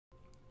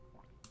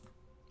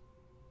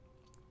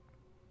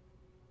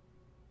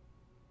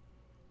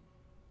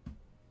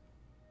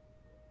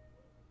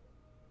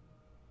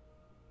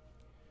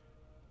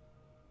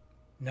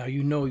Now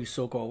you know you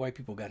so-called white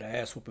people got an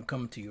ass whooping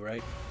coming to you,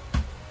 right?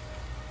 I'd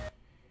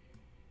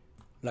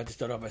like to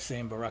start off by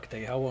saying Barak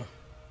Tayahawa,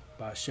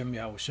 Ba'ashem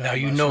Yahushua. Now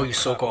you know you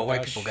so-called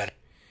white people got it.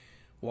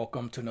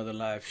 Welcome to another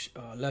live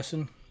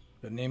lesson.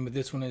 The name of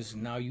this one is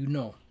Now You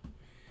Know.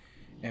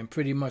 And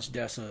pretty much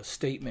that's a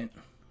statement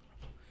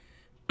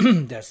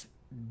that's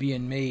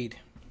being made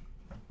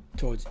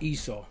towards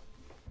Esau.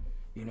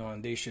 You know,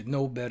 and they should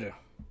know better.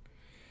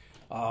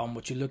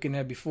 What you're looking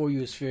at before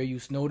you is fair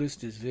use notice.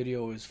 This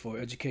video is for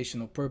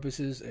educational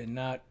purposes and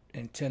not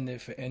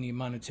intended for any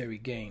monetary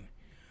gain.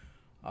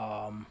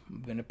 I'm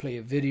going to play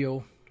a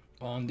video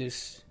on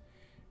this.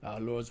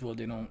 Lord's will,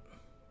 they don't,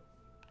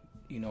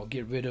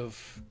 get rid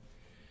of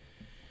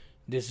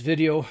this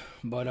video.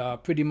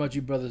 But pretty much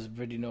you brothers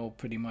already know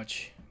pretty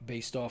much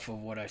based off of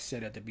what I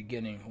said at the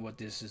beginning what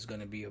this is going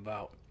to be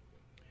about.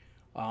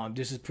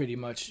 This is pretty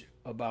much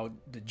about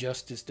the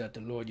justice that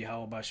the Lord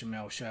Yahweh Ba'ashem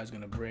Yahushua is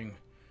going to bring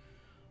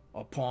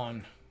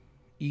upon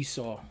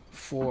Esau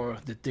for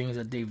the things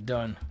that they've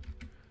done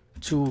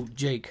to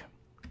Jake,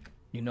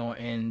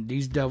 and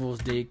these devils,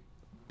 they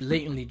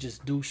blatantly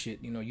just do shit.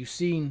 You've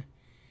seen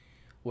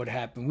what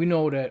happened. We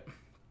know that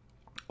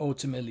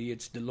ultimately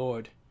it's the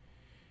Lord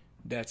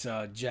that's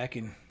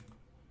jacking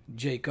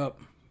Jake up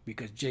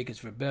because Jake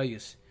is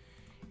rebellious,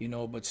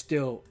 but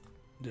still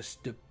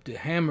the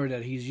hammer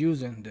that he's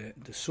using,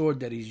 the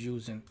sword that he's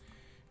using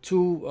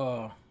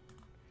to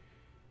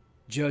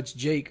judge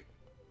Jake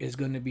is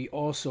going to be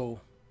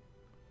also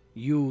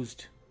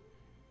used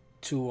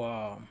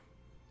to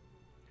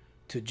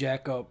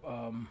jack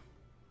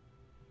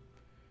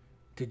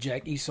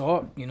Esau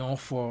up,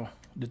 for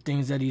the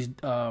things that he's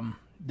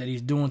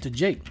doing to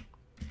Jake.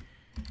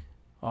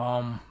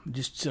 I'm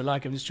just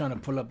trying to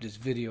pull up this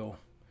video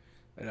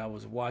that I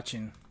was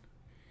watching.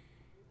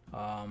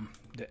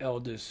 The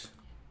elders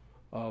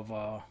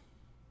of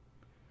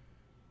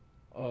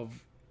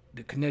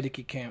the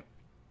Connecticut camp,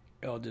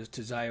 elders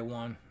to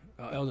Zion.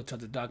 Elder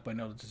Tatadak by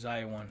Elder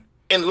Tazaya one.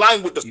 In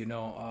line with the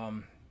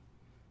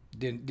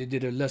they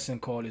did a lesson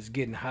called It's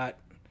Getting Hot.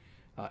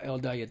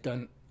 Elder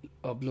Yatan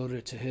uploaded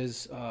it to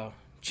his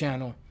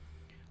channel.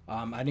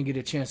 I didn't get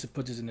a chance to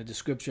put this in the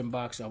description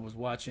box. I was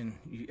watching,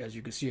 as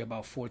you can see,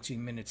 about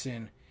 14 minutes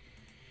in.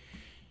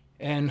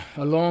 And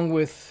along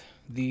with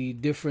the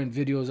different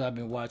videos I've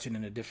been watching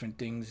and the different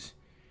things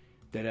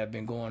that have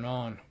been going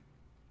on,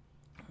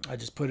 I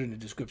just put it in the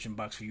description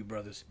box for you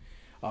brothers.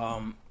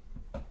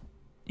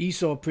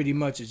 Esau pretty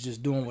much is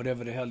just doing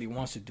whatever the hell he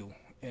wants to do.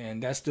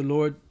 And that's the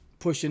Lord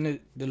pushing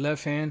it, the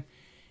left hand,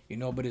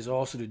 but it's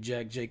also to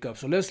jack Jacob.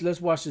 So let's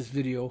watch this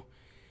video.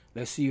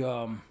 Let's see,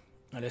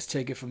 let's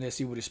take it from there,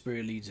 see where the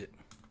Spirit leads it.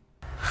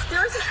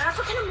 There is an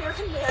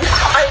African-American man.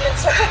 I am in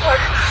Central Park.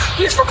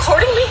 He is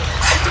recording me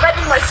and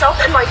threatening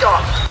myself and my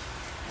dog.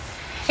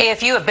 Hey,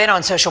 if you have been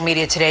on social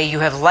media today, you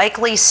have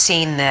likely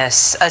seen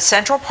this. A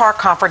Central Park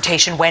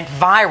confrontation went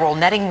viral,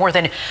 netting more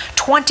than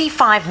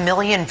 25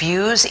 million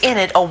views. In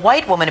it, a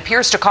white woman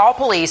appears to call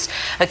police,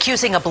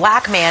 accusing a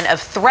black man of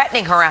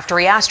threatening her after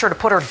he asked her to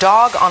put her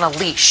dog on a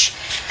leash.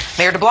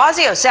 Mayor de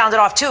Blasio sounded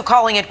off, too,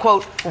 calling it,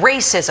 quote,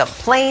 racism,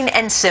 plain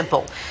and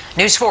simple.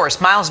 News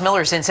 4's Miles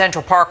Miller's in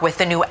Central Park with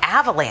the new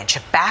avalanche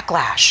of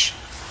backlash.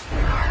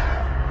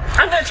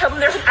 I'm going to tell them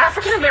there's an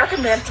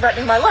African-American man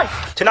threatening my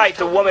life. Tonight,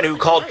 the woman who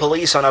called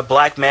police on a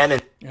black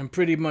man and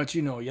pretty much,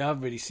 y'all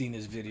already seen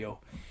this video.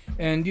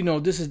 And,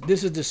 this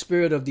is the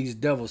spirit of these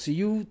devils. See,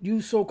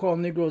 you so-called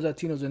Negros,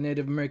 Latinos, and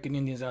Native American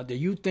Indians out there,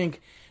 you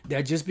think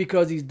that just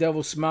because these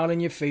devils smile in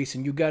your face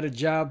and you got a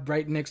job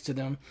right next to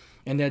them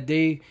and that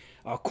they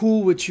are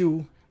cool with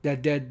you,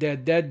 that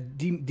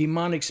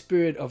demonic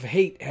spirit of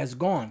hate has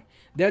gone.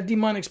 That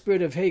demonic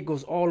spirit of hate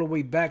goes all the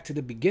way back to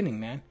the beginning,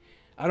 man.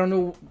 I don't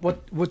know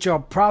what your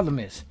problem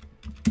is.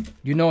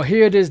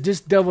 Here it is.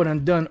 This devil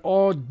done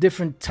all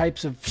different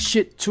types of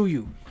shit to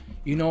you.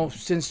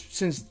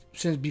 Since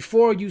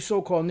before you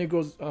so-called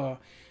Negroes,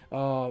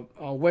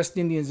 West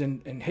Indians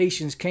and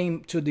Haitians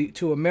came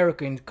to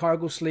America in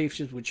cargo slave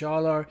ships, which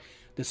all are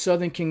the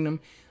Southern Kingdom.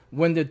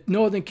 When the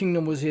Northern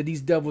Kingdom was here,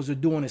 these devils are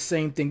doing the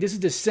same thing. This is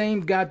the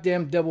same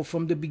goddamn devil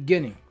from the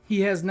beginning.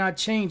 He has not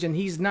changed, and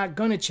he's not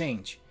gonna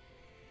change.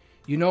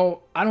 I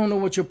don't know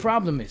what your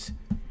problem is.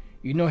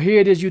 Here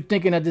it is, you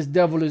thinking that this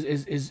devil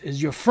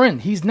is your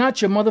friend. He's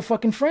not your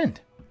motherfucking friend.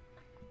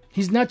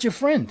 He's not your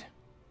friend.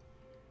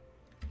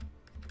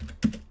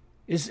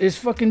 It's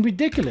fucking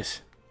ridiculous.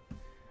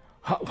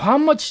 How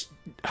much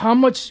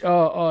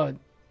does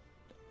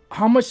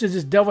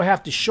this devil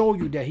have to show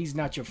you that he's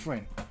not your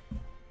friend?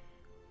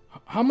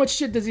 How much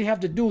shit does he have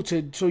to do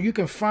so you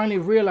can finally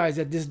realize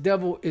that this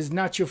devil is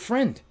not your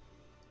friend?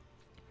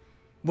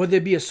 Whether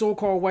it be a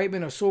so-called white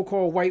man or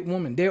so-called white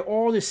woman, they're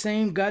all the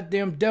same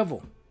goddamn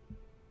devil.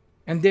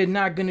 And they're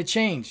not going to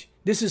change.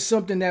 This is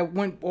something that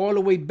went all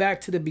the way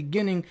back to the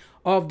beginning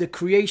of the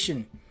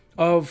creation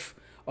of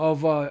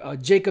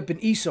Jacob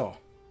and Esau.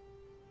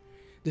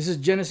 This is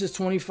Genesis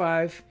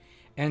 25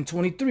 and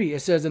 23. It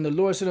says, and the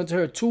Lord said unto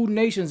her, 2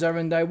 nations are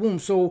in thy womb.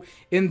 So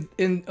in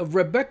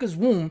Rebekah's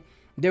womb,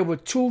 there were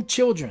 2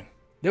 children.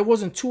 There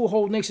wasn't 2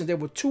 whole nations. There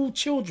were 2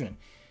 children.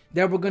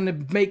 that were going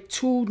to make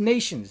two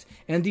nations.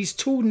 And these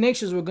two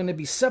nations were going to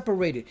be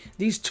separated.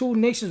 These two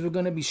nations were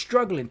going to be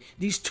struggling.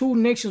 These two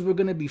nations were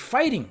going to be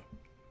fighting.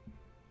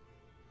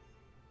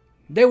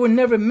 They were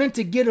never meant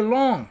to get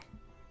along.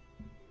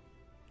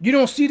 You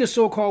don't see the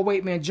so-called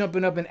white man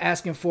jumping up and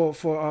asking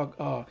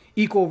for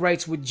equal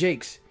rights with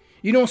Jakes.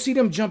 You don't see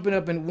them jumping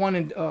up and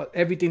wanting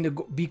everything to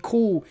be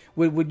cool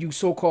with you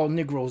so-called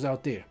Negroes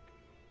out there.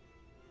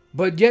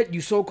 But yet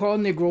you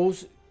so-called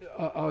Negroes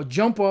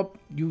jump up.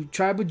 You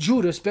tribe of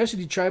Judah,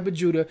 especially tribe of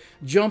Judah,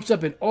 jumps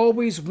up and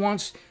always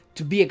wants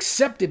to be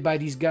accepted by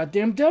these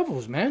goddamn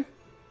devils, man.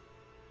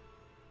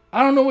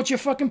 I don't know what your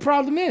fucking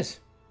problem is.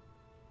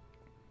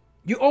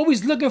 You're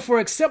always looking for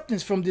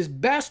acceptance from this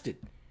bastard.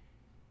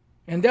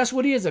 And that's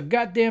what he is, a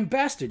goddamn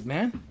bastard,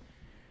 man.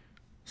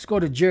 Let's go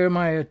to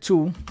Jeremiah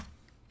 2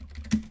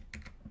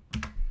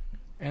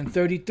 and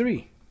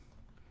 33.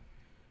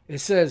 It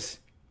says,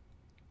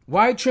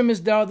 why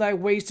trimmest thou thy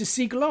ways to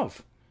seek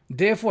love?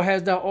 Therefore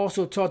hast thou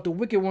also taught the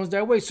wicked ones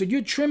thy ways. So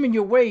you're trimming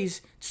your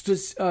ways to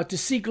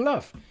seek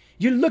love.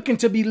 You're looking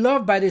to be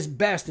loved by this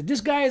bastard.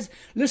 This guy is,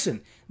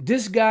 listen,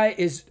 this guy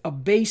is a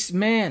base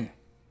man.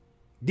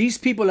 These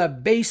people are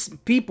base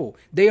people.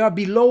 They are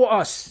below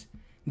us.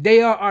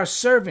 They are our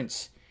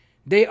servants.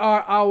 They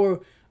are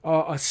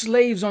our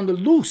slaves on the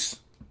loose.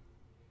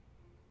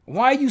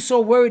 Why are you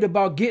so worried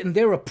about getting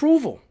their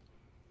approval?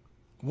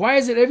 Why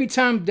is it every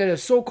time that a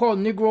so-called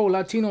Negro,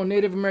 Latino,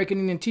 Native American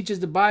Indian teaches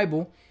the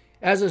Bible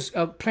as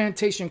a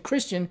plantation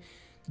Christian,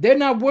 they're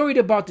not worried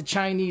about the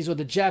Chinese or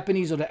the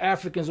Japanese or the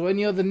Africans or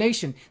any other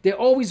nation. They're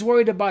always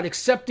worried about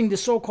accepting the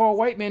so-called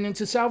white man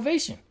into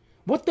salvation.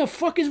 What the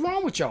fuck is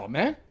wrong with y'all,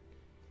 man?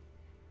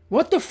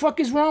 What the fuck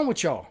is wrong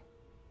with y'all?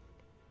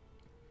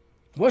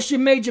 What's your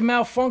major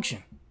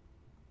malfunction?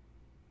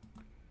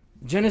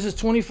 Genesis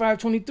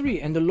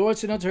 25:23. And the Lord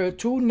said unto her,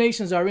 two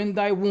nations are in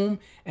thy womb,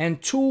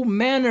 and two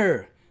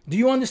manner. Do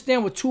you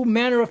understand what two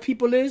manner of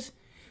people is?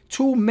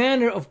 Two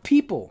manner of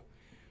people.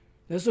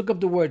 Let's look up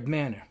the word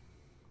manner.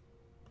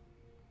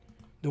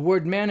 The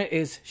word manner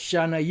is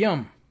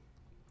shanayim.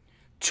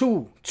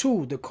 Two,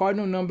 the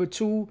cardinal number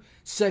 2,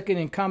 second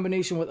in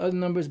combination with other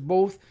numbers,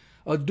 both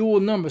a dual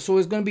number. So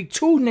it's going to be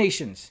two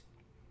nations.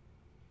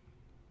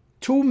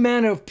 Two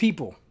manner of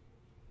people.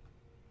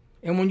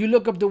 And when you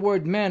look up the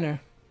word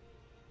manner,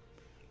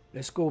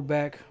 let's go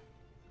back.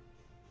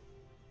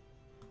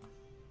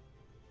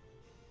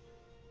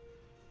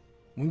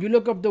 When you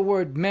look up the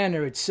word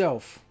manner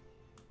itself,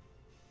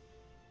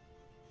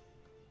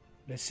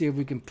 let's see if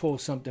we can pull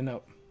something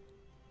up.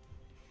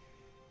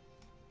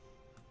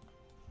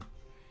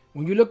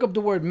 When you look up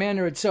the word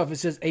manner itself, it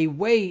says a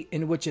way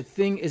in which a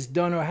thing is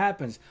done or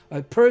happens.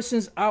 A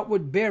person's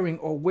outward bearing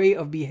or way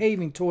of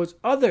behaving towards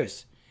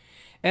others.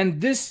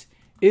 And this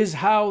is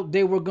how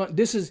they were going.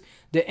 This is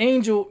the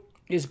angel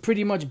is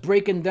pretty much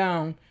breaking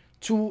down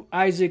to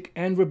Isaac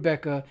and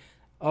Rebekah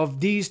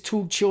of these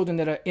two children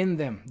that are in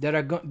them, that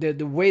are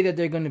the way that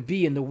they're going to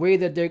be and the way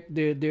that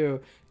their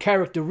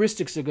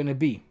characteristics are going to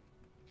be.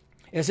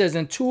 It says,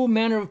 and two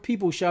manner of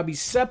people shall be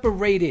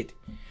separated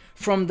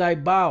from thy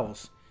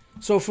bowels.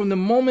 So from the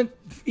moment,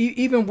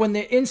 even when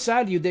they're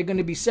inside of you, they're going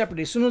to be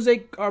separated. As soon as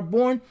they are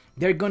born,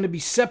 they're going to be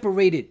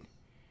separated.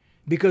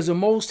 Because the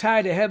Most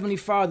High, the Heavenly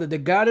Father, the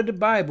God of the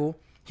Bible,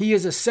 he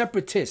is a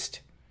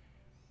separatist.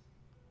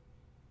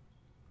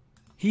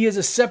 He is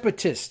a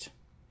separatist.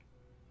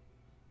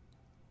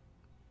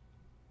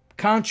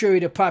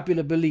 Contrary to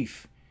popular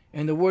belief.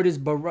 And the word is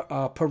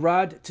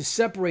parad, to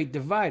separate,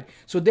 divide.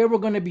 So they were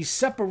going to be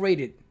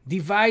separated,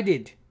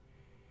 divided.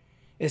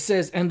 It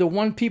says, and the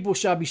one people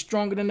shall be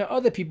stronger than the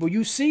other people.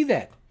 You see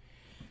that.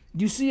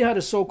 You see how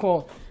the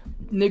so-called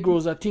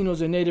Negroes,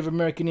 Latinos, and Native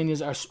American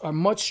Indians are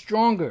much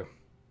stronger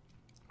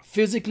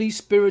physically,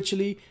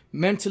 spiritually,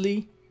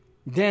 mentally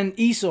than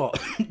Esau.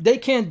 They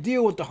can't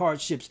deal with the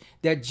hardships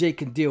that Jake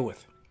can deal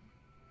with.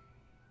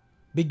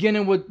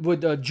 Beginning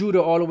with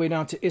Judah all the way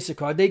down to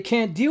Issachar. They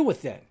can't deal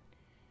with that.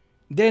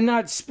 They're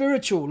not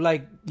spiritual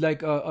like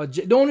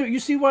don't you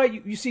see why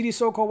you see these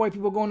so-called white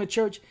people going to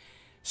church?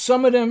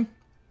 Some of them,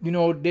 you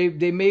know,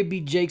 they may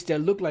be Jakes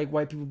that look like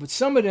white people, but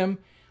some of them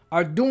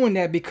are doing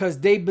that because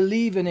they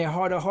believe in their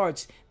heart of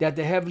hearts that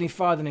the Heavenly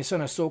Father and His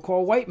Son are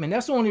so-called white men.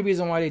 That's the only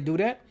reason why they do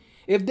that.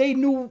 If they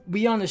knew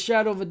beyond a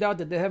shadow of a doubt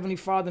that the Heavenly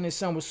Father and His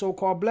Son were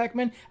so-called black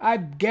men, I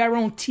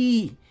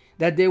guarantee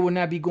that they would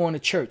not be going to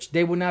church.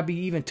 They would not be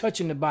even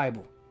touching the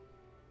Bible.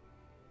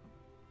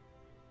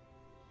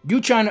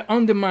 You trying to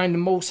undermine the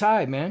Most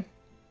High, man.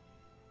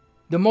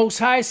 The Most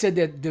High said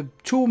that the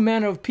two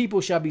manner of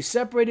people shall be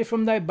separated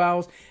from thy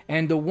bowels,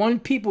 and the one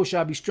people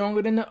shall be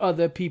stronger than the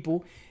other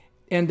people,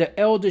 and the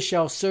elder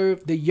shall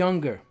serve the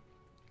younger.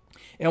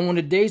 And when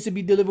the days to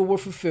be delivered were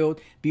fulfilled,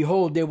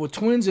 behold, there were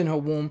twins in her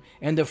womb,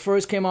 and the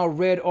first came out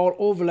red all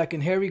over like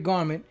an hairy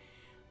garment.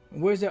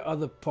 Where's that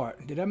other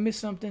part? Did I miss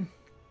something?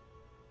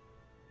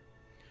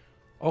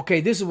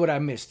 Okay, this is what I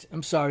missed.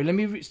 I'm sorry. Let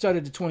me start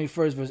at the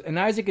 21st verse. And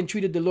Isaac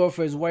entreated the Lord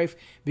for his wife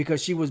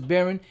because she was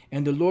barren,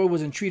 and the Lord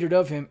was entreated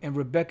of him, and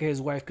Rebekah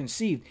his wife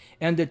conceived.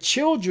 And the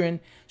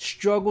children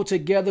struggled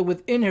together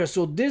within her.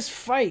 So this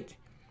fight,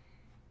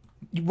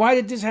 why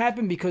did this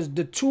happen? Because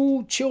the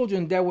two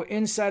children that were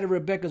inside of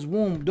Rebekah's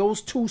womb,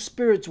 those two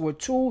spirits were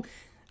two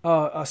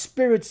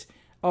spirits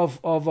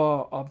of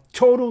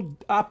total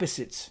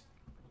opposites.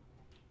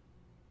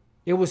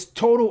 It was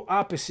total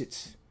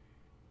opposites.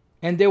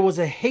 And there was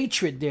a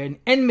hatred there, an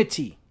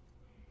enmity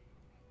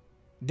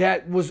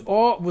that goes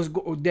all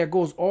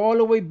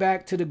the way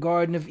back to the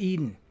Garden of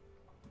Eden.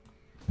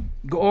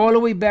 Go all the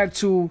way back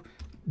to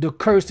the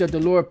curse that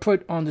the Lord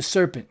put on the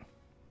serpent.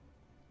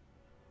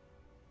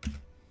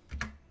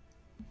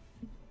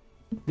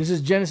 This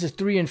is Genesis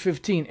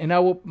 3:15, and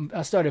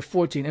I start at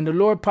 14. And the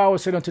Lord power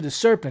said unto the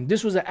serpent,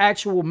 this was an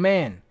actual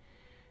man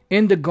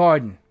in the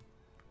garden,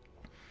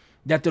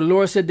 that the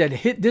Lord said that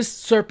hit this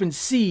serpent's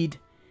seed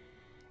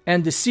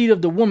and the seed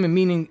of the woman,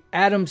 meaning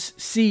Adam's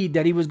seed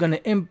that he was going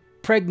to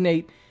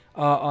impregnate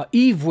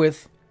Eve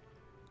with.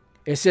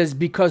 It says,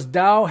 because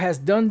thou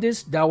hast done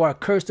this, thou art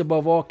cursed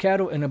above all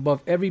cattle and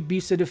above every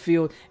beast of the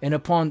field, and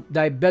upon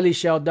thy belly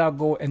shalt thou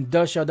go, and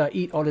thus shalt thou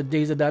eat all the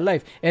days of thy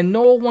life. And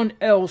no one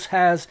else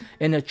has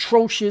an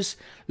atrocious,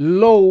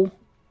 low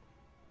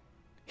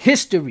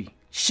history,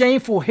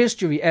 shameful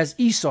history as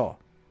Esau,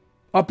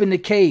 up in the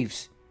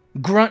caves,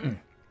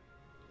 grunting.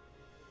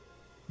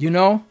 You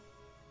know?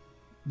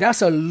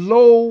 That's a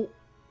low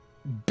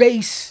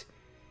base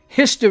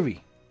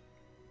history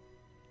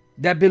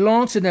that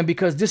belongs to them,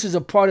 because this is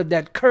a part of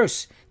that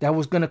curse that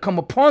was going to come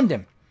upon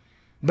them.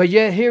 But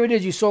yet here it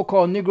is, you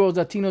so-called Negroes,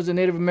 Latinos, and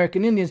Native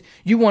American Indians,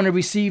 you want to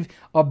receive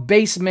a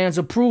base man's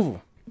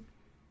approval.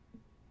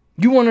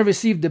 You want to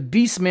receive the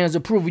beast man's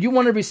approval. You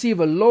want to receive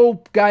a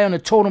low guy on the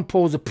totem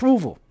pole's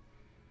approval,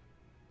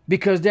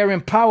 because they're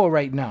in power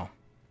right now.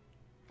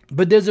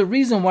 But there's a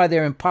reason why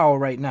they're in power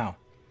right now.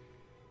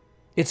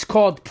 It's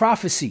called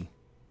prophecy.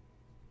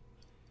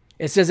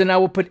 It says, and I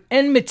will put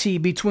enmity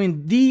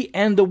between thee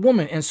and the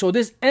woman. And so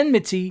this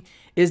enmity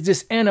is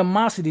this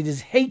animosity, this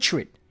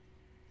hatred,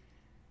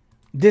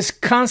 this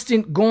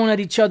constant going at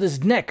each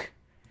other's neck,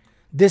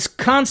 this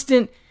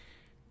constant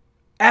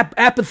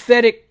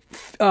apathetic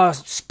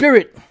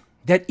spirit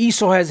that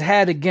Esau has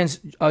had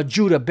against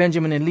Judah,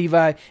 Benjamin, and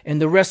Levi,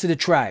 and the rest of the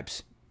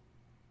tribes.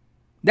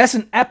 That's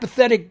an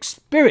apathetic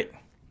spirit.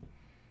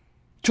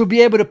 To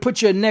be able to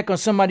put your neck on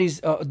somebody's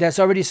that's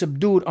already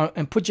subdued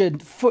and put your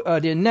foot,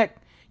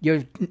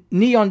 your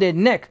knee on their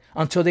neck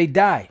until they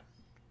die.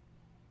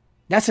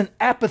 That's an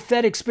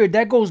apathetic spirit.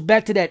 That goes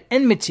back to that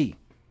enmity.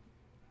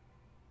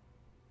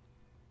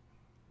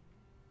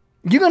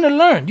 You're going to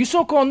learn. You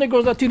so-called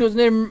Negroes, Latinos,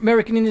 Native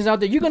American Indians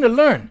out there, you're going to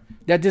learn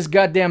that this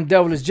goddamn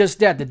devil is just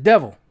that, the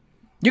devil.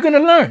 You're going to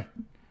learn.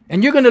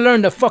 And you're going to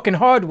learn the fucking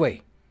hard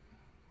way.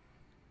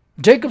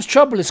 Jacob's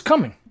trouble is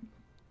coming.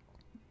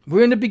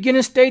 We're in the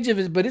beginning stage of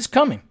it, but it's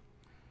coming.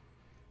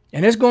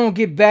 And it's going to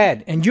get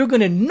bad. And you're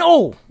going to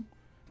know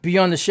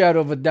beyond the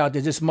shadow of a doubt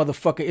that this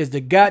motherfucker is the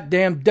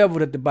goddamn devil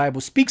that the Bible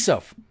speaks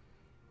of.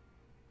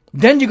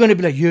 Then you're going to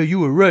be like, yeah,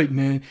 you were right,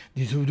 man.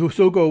 These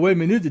so-called white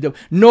men is the devil.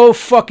 No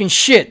fucking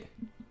shit.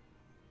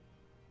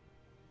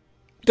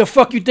 The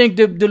fuck you think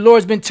the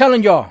Lord's been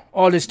telling y'all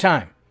all this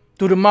time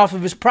through the mouth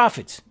of his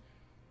prophets?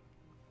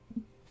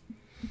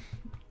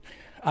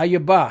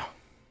 Ayabah.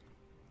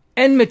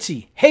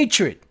 Enmity.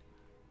 Hatred.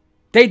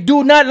 They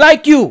do not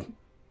like you.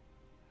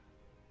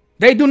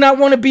 They do not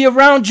want to be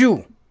around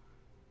you.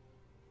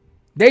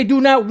 They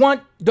do not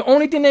want, the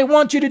only thing they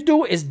want you to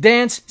do is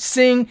dance,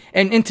 sing,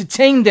 and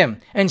entertain them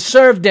and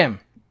serve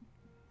them.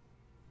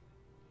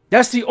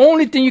 That's the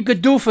only thing you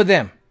could do for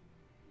them.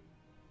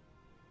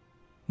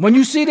 When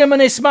you see them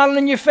and they're smiling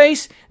in your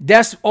face,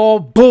 that's all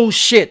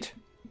bullshit.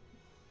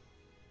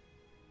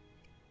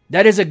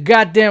 That is a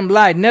goddamn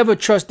lie. Never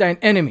trust thine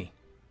enemy.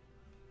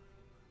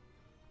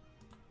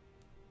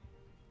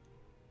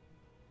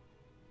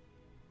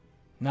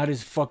 Now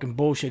this fucking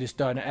bullshit is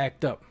starting to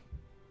act up.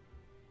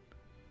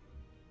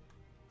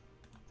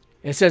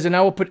 It says, and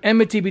I will put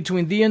enmity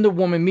between thee and the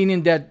woman,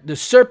 meaning that the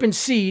serpent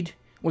seed,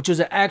 which was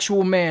an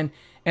actual man,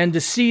 and the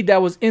seed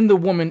that was in the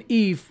woman,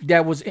 Eve,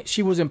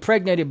 she was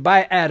impregnated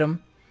by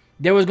Adam,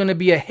 there was going to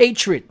be a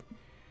hatred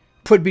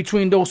put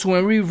between those two.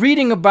 And we're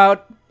reading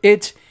about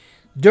it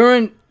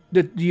during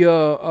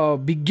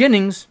the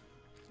beginnings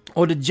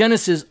or the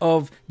genesis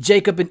of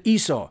Jacob and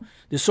Esau,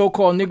 the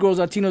so-called Negroes,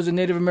 Latinos, and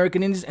Native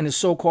American Indians, and the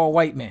so-called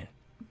white man,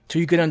 so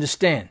you can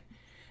understand.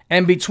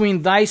 And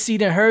between thy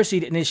seed and her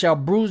seed, and it shall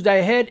bruise thy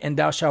head, and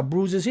thou shalt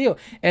bruise his heel.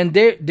 And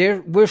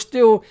we're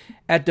still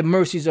at the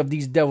mercies of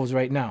these devils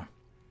right now.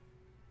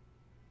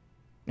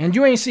 And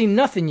you ain't seen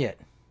nothing yet.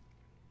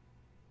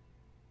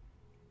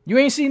 You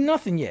ain't seen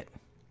nothing yet.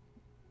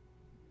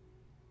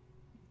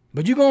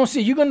 But you're going to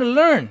see. You're going to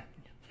learn.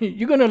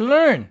 You're going to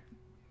learn.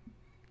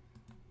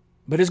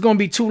 But it's going to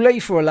be too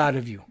late for a lot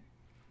of you.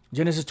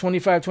 Genesis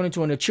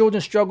 25:22. And the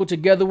children struggle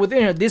together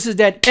within her. This is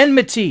that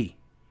enmity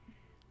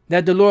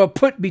that the Lord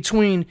put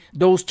between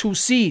those two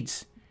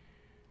seeds.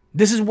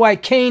 This is why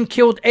Cain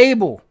killed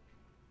Abel.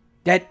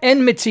 That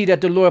enmity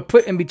that the Lord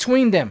put in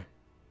between them.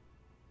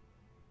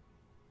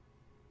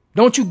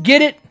 Don't you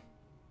get it?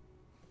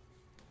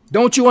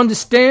 Don't you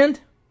understand?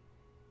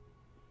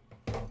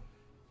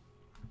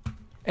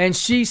 And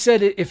she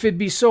said, if it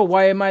be so,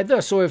 why am I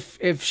thus? So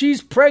if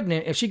she's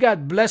pregnant, if she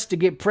got blessed to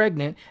get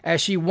pregnant as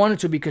she wanted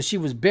to because she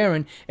was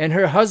barren, and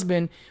her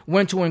husband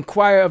went to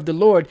inquire of the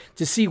Lord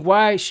to see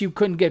why she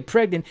couldn't get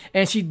pregnant,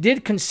 and she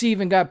did conceive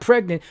and got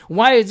pregnant,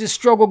 why is this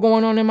struggle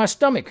going on in my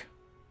stomach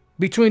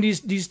between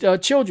these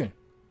children?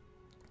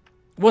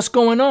 What's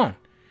going on?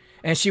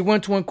 And she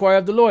went to inquire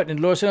of the Lord. And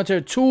the Lord said unto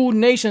her, 2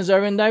 nations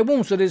are in thy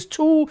womb. So there's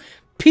 2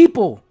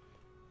 people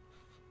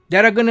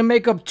that are going to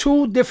make up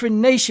 2 different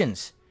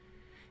nations.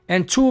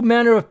 And 2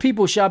 manner of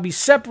people shall be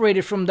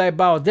separated from thy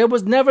bowels. There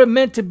was never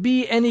meant to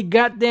be any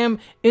goddamn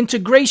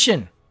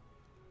integration.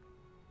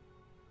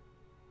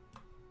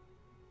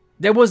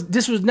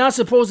 This was not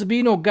supposed to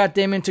be no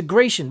goddamn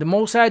integration. The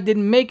Most High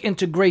didn't make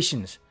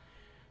integrations.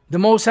 The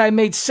Most High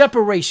made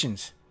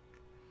separations.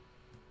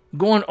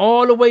 Going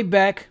all the way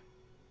back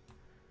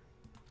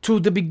to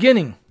the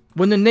beginning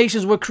when the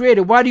nations were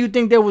created. Why do you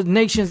think there was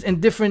nations in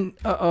different,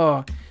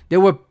 there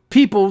were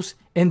peoples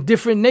in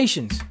different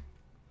nations?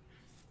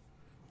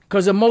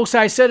 Because the Most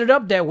High set it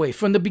up that way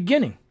from the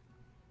beginning.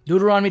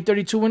 Deuteronomy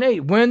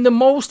 32:8. When the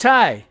Most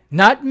High,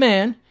 not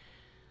man,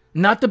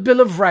 not the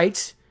Bill of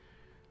Rights,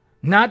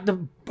 not the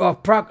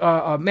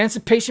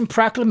Emancipation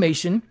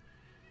Proclamation,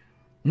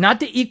 not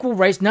the Equal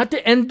Rights, not the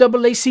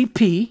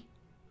NAACP,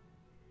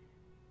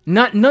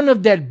 none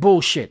of that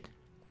bullshit.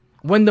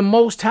 When the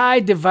Most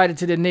High divided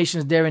to the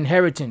nations their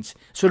inheritance.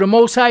 So the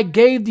Most High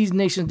gave these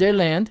nations their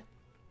land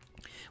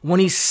when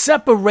he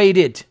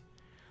separated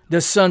the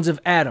sons of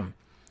Adam.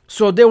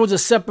 So there was a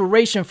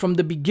separation from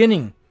the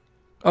beginning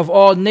of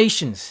all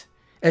nations,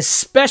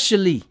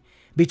 especially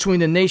between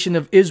the nation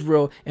of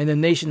Israel and the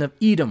nation of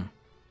Edom.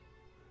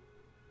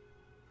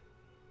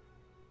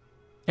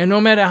 And no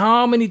matter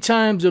how many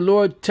times the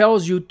Lord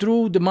tells you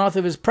through the mouth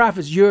of his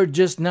prophets, you're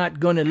just not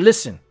going to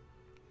listen.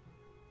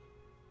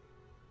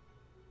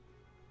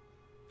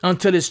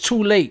 Until it's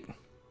too late.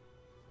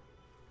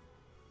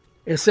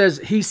 It says,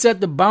 he set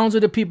the bounds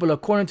of the people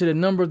according to the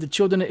number of the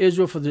children of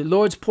Israel. For the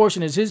Lord's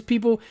portion is his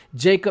people.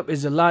 Jacob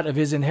is the lot of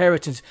his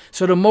inheritance.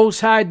 So the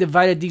Most High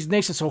divided these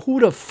nations. So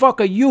who the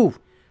fuck are you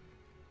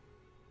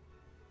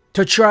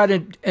to try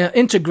to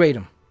integrate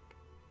them?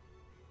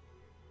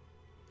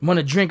 Want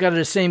to drink out of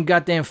the same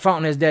goddamn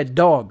fountain as that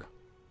dog.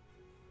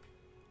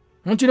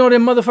 Don't you know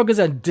them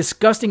motherfuckers are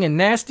disgusting and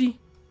nasty?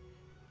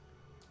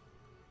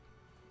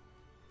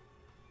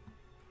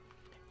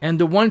 And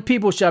the one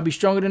people shall be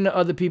stronger than the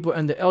other people,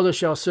 and the elder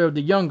shall serve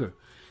the younger.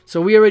 So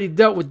we already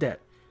dealt with that.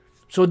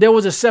 So there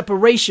was a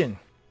separation.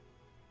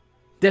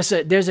 There's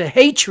a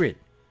hatred.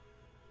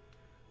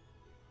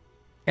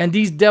 And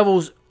these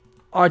devils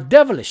are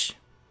devilish.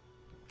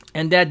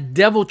 And that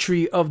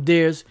deviltry of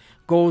theirs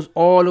goes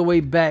all the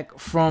way back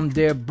from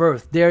their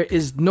birth. There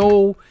is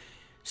no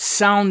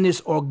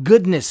soundness or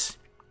goodness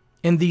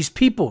in these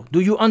people.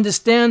 Do you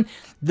understand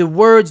the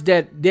words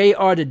that they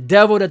are the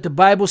devil that the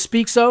Bible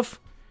speaks of?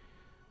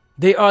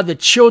 They are the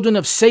children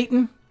of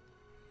Satan.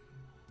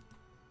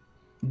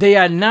 They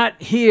are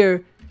not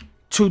here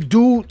to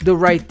do the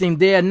right thing.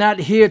 They are not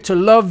here to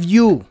love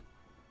you.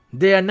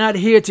 They are not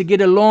here to get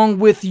along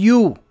with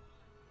you.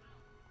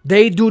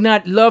 They do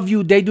not love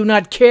you. They do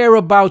not care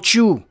about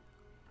you.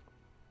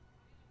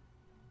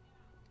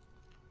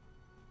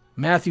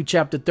 Matthew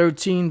chapter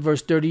 13,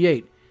 verse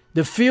 38.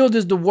 The field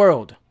is the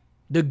world.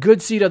 The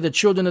good seed are the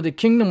children of the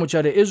kingdom, which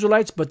are the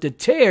Israelites, but the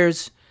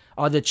tares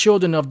are the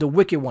children of the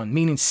wicked one,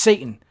 meaning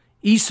Satan.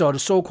 Esau, the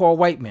so-called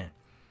white man.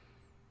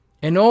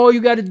 And all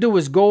you got to do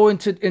is go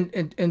into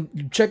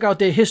and check out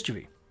their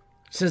history.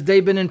 Since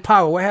they've been in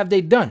power, what have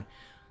they done?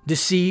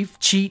 Deceive,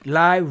 cheat,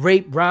 lie,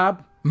 rape,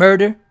 rob,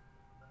 murder.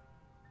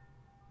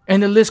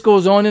 And the list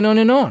goes on and on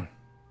and on.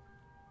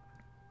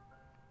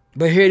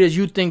 But here it is,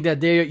 you think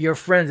that they're your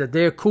friends, that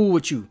they're cool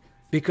with you.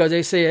 Because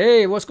they say,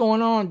 hey, what's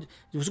going on?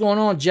 What's going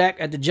on, Jack,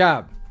 at the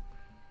job?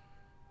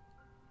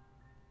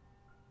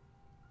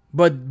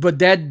 But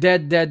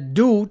that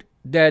dude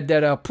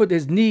that put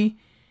his knee,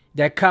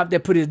 that cop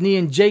that put his knee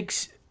in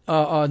Jake's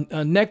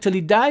neck till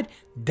he died,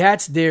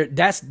 that's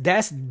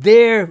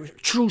their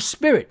true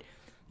spirit.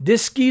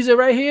 This skeezer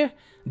right here,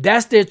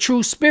 that's their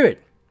true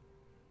spirit.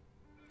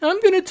 I'm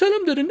gonna tell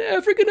him that an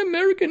African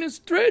American has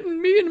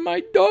threatened me and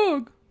my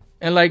dog.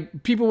 And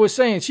like people were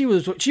saying, she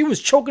was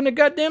choking the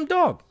goddamn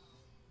dog.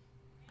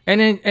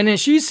 And then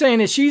she's saying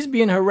that she's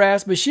being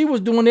harassed, but she was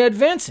doing the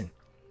advancing.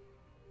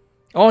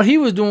 All he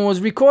was doing was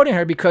recording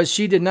her because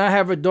she did not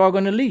have her dog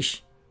on the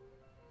leash.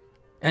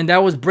 And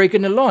that was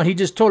breaking the law. And he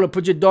just told her,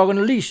 put your dog on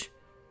the leash.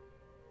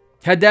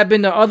 Had that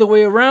been the other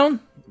way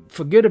around,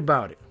 forget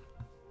about it.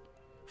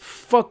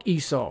 Fuck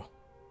Esau.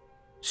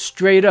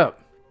 Straight up.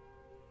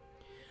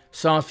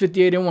 Psalm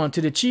 58:1.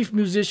 To the chief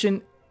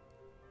musician,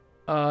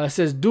 it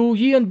says, do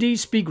ye indeed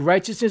speak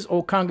righteousness,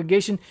 O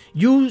congregation?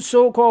 You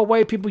so-called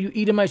white people, you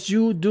Edomites,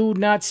 you do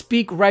not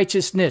speak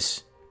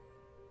righteousness.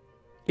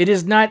 It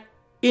is not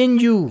in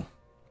you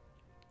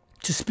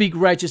to speak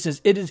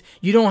righteousness. It is,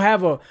 you don't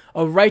have a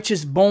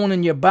righteous bone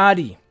in your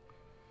body.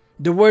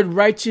 The word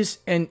righteous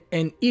and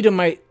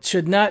Edomite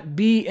should not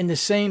be in the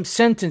same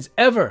sentence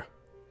ever.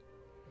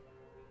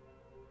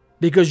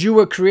 Because you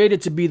were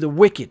created to be the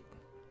wicked.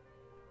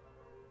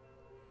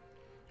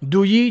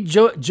 Do ye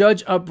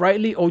judge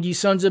uprightly, O ye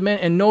sons of men?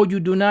 And no, you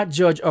do not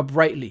judge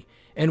uprightly.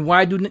 And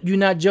why do you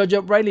not judge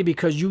uprightly?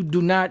 Because you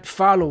do not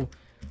follow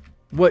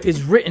what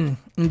is written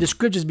in the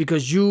scriptures,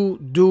 because you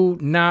do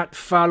not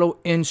follow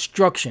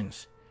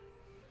instructions.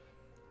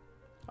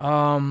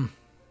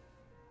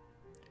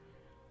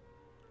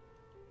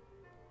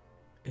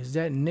 Is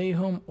that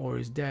Nahum or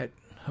is that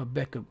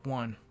Habakkuk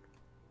 1?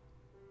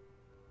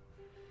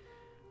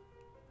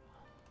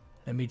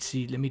 Let me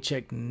see. Let me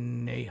check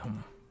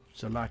Nahum.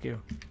 Salakia.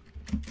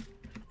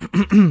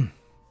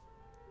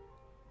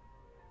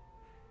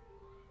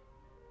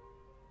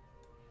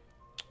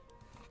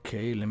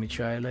 Okay, let me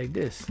try it like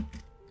this.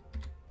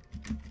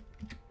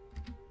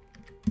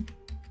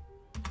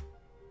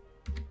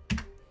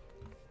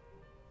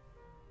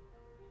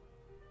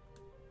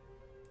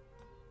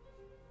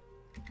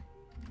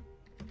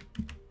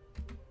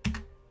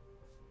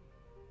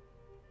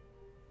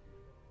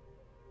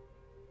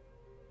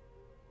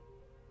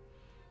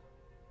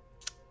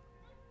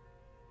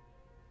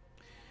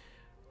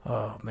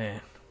 Oh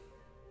man,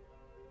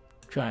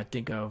 I'm trying to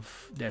think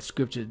of that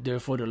scripture.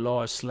 Therefore, the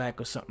law is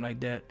slack or something like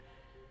that.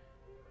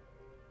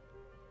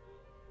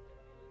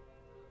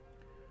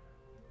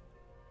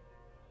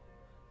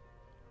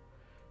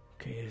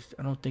 Okay,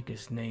 I don't think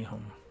it's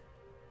Nahum.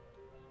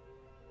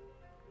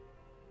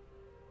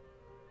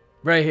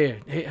 Right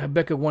here,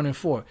 Habakkuk 1 and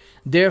 4.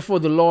 Therefore,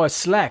 the law is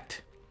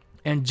slacked,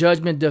 and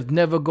judgment doth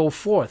never go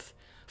forth.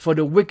 For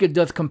the wicked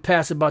doth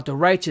compass about the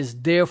righteous,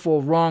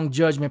 therefore wrong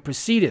judgment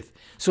proceedeth.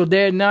 So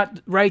they're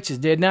not righteous.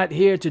 They're not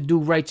here to do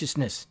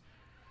righteousness.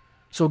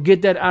 So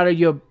get that out of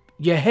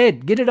your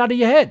head. Get it out of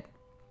your head.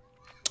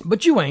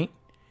 But you ain't.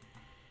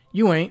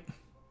 You ain't.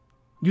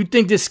 You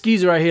think this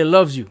skeezer right here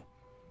loves you.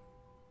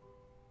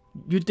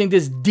 You think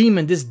this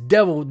demon, this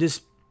devil,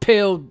 this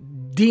pale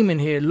demon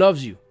here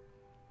loves you.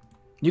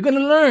 You're going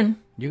to learn.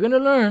 You're going to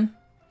learn.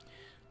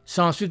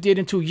 Psalms 58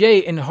 and 2, yea,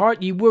 in the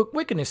heart ye work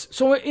wickedness.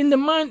 So in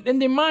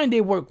their mind they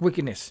work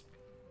wickedness.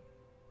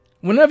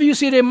 Whenever you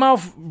see their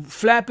mouth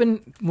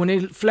flapping, when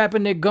they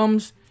flapping their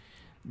gums,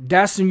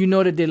 that's when you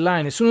know that they're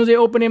lying. As soon as they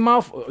open their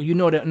mouth, you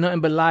know that nothing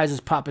but lies is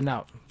popping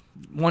out,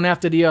 one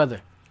after the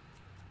other.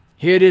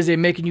 Here it is, they're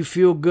making you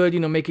feel good,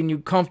 making you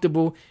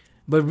comfortable.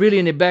 But really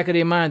in the back of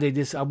their mind,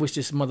 I wish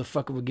this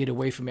motherfucker would get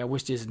away from me. I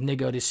wish this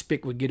nigga or this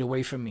spick would get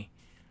away from me.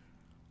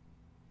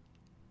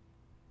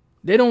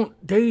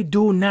 They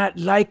do not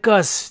like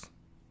us.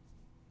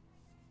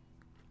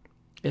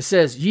 It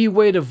says, ye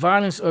weigh the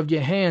violence of your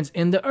hands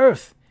in the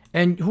earth.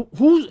 And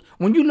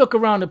when you look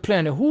around the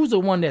planet, who's the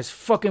one that's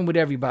fucking with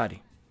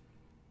everybody?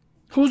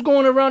 Who's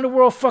going around the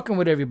world fucking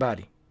with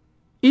everybody?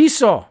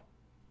 Esau.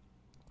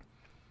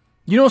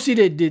 You don't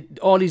see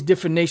all these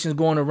different nations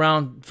going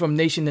around from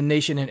nation to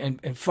nation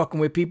and fucking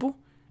with people.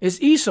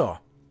 It's Esau.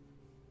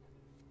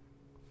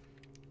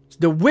 It's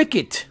the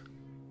wicked.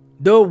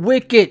 The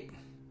wicked.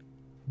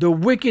 The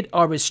wicked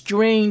are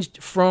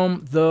estranged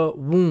from the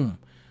womb.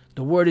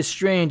 The word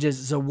estranged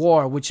is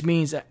zawar, which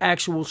means an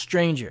actual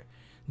stranger.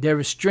 They're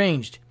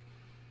estranged.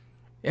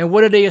 And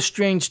what are they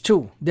estranged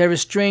to? They're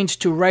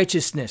estranged to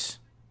righteousness.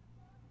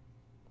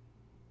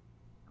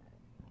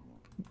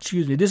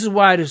 Excuse me. This is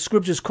why the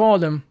scriptures call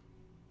them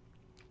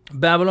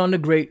Babylon the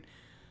Great,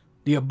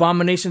 the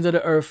abominations of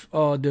the earth,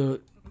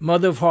 the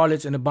mother of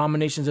harlots and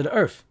abominations of the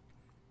earth.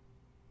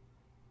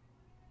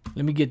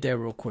 Let me get there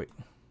real quick.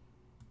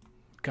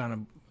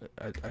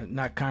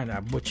 I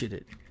butchered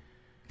it.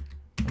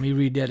 Let me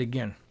read that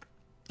again.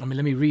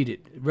 Let me read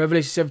it.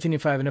 Revelation 17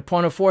 and 5. And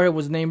upon her forehead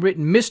was the name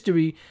written,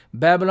 Mystery,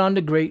 Babylon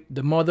the Great,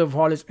 the mother of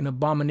harlots and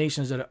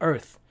abominations of the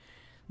earth.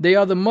 They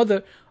are the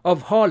mother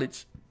of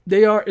harlots.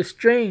 They are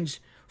estranged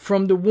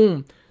from the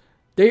womb.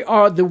 They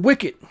are the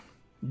wicked.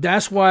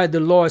 That's why the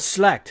law is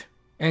slacked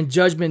and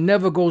judgment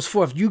never goes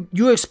forth.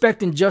 You're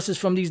expecting justice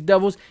from these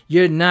devils.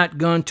 You're not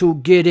going to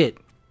get it.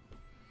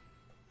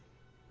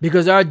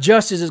 Because our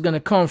justice is going to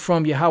come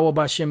from Yahweh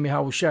Bashem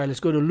Yahweh Shai. Let's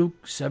go to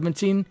Luke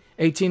 17,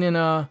 18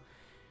 and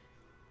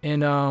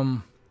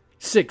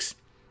 6.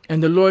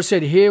 And the Lord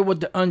said, hear what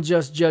the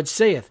unjust judge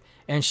saith,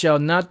 and shall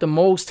not the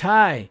Most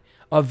High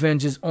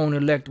avenge his own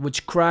elect,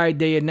 which cry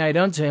day and night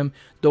unto him,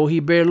 though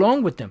he bear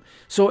long with them.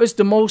 So it's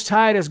the Most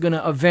High that's going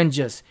to avenge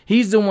us.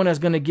 He's the one that's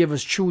going to give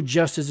us true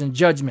justice and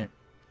judgment.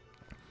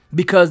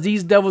 Because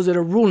these devils that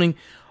are ruling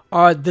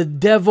are the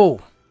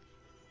devil.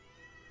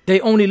 They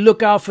only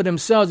look out for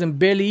themselves and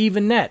barely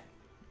even that.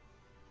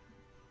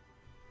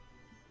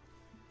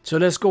 So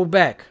let's go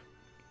back.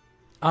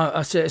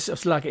 I said,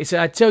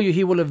 I tell you,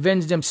 he will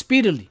avenge them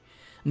speedily.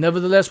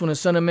 Nevertheless, when the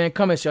Son of Man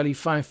cometh, shall he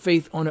find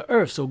faith on the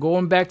earth. So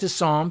going back to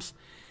Psalms,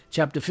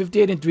 chapter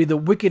 58 and 3, the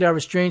wicked are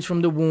estranged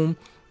from the womb.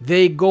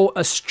 They go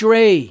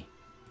astray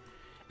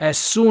as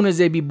soon as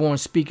they be born,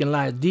 speaking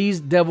lies.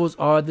 These devils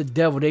are the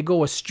devil. They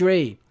go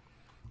astray.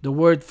 The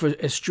word for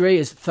astray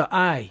is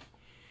tha'ai.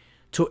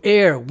 To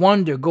err,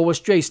 wander, go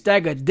astray,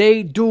 stagger.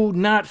 They do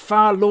not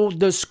follow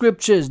the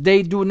scriptures.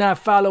 They do not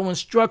follow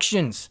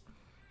instructions.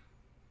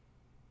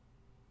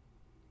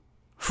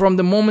 From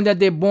the moment that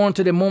they're born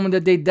to the moment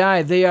that they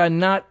die, they are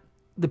not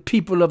the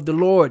people of the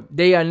Lord.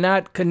 They are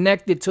not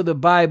connected to the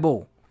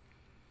Bible.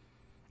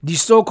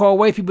 These so-called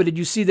white people that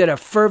you see that are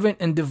fervent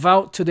and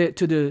devout to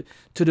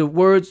the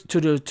words,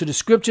 to the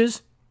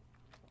scriptures,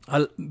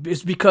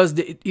 it's because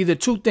either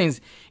two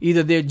things: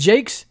 either they're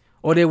jakes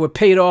or they were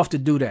paid off to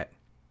do that.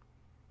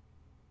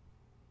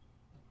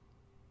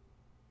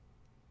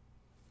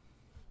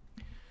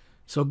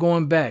 So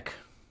going back,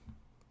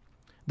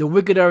 the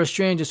wicked are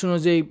estranged as soon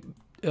as they,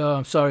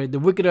 the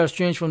wicked are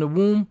estranged from the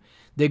womb.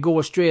 They go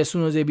astray as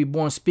soon as they be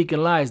born, speaking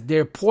lies.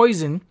 Their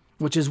poison,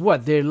 which is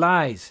what? Their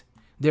lies,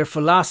 their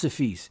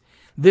philosophies.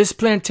 This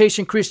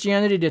plantation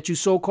Christianity that you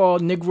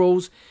so-called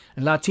Negroes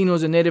and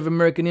Latinos and Native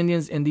American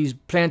Indians and these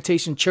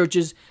plantation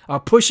churches are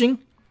pushing,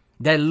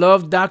 that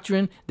love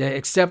doctrine, that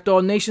accept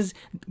all nations,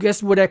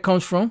 guess where that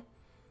comes from?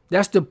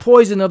 That's the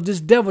poison of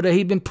this devil that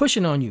he's been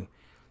pushing on you.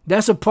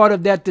 That's a part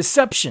of that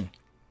deception.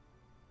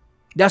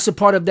 That's a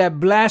part of that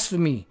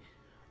blasphemy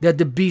that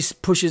the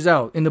beast pushes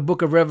out in the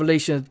book of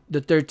Revelation, the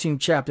 13th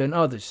chapter, and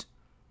others.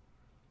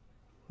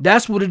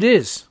 That's what it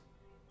is.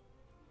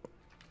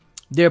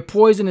 Their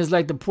poison is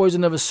like the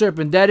poison of a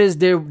serpent. That is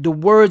the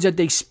words that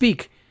they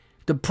speak,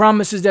 the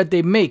promises that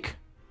they make,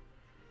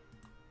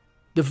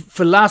 the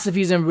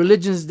philosophies and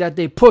religions that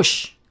they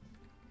push.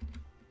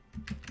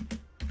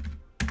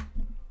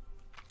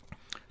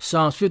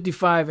 Psalms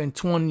 55 and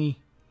 20.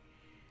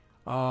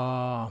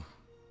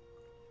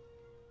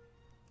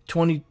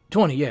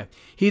 20, yeah.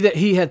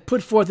 He hath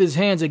put forth his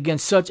hands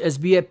against such as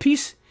be at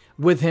peace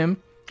with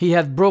him. He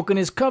hath broken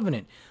his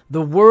covenant.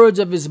 The words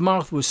of his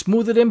mouth were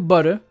smoother than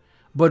butter,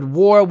 but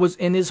war was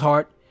in his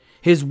heart.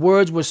 His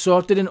words were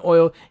softer than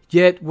oil,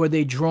 yet were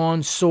they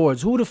drawn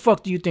swords. Who the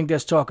fuck do you think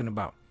that's talking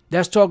about?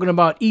 That's talking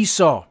about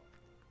Esau,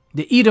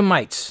 the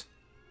Edomites.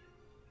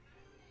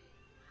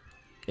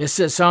 It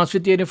says, Psalms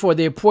 58 and 4,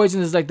 their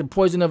poison is like the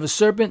poison of a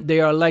serpent. They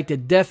are like the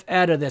deaf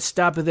adder that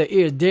stoppeth their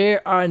ears. They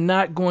are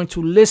not going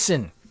to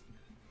listen.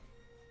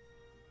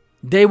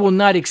 They will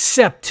not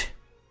accept.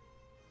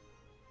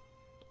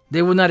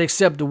 They will not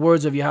accept the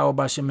words of Yahweh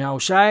Bashem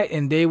Yahushai,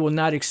 and they will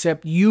not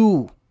accept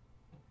you.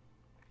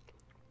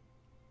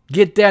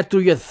 Get that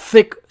through your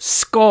thick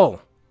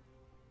skull.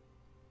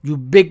 You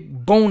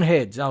big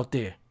boneheads out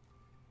there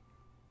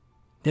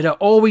that are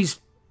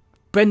always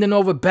bending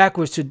over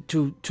backwards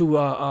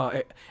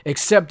to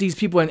accept these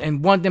people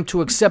and want them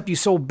to accept you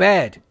so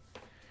bad.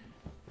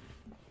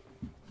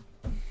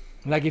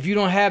 Like if you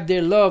don't have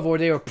their love or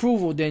their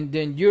approval, then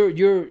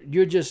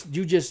you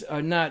just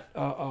are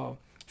not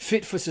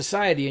fit for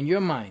society in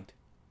your mind.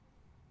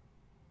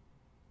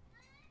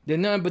 They're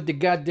nothing but the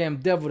goddamn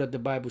devil that the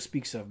Bible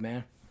speaks of,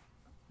 man.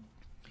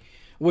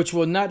 Which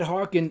will not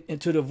hearken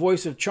into the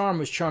voice of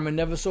charmers, charming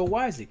never so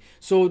wisely.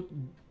 So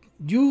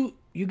you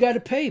got to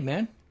pay,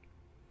 man.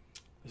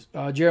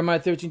 Jeremiah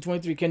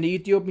 13:23. Can the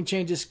Ethiopian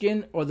change his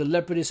skin or the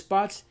leopard his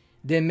spots?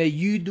 Then may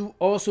you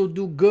also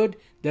do good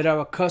that are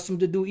accustomed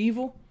to do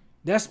evil.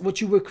 That's what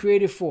you were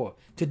created for,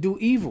 to do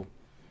evil.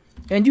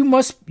 And you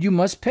must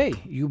pay.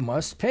 You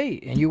must pay.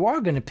 And you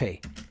are going to pay.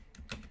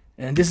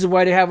 And this is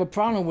why they have a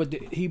problem with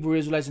the Hebrew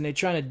Israelites, and they're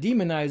trying to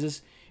demonize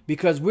us,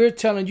 because we're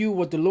telling you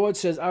what the Lord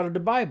says out of the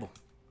Bible.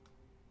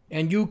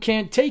 And you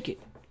can't take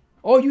it.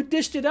 Oh, you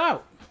dished it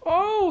out.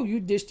 Oh, you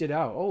dished it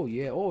out. Oh,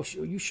 yeah. Oh,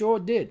 you sure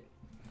did.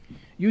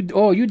 You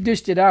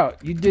dished it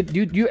out.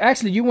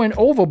 You went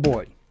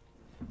overboard.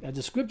 As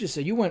the scripture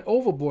said, you went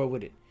overboard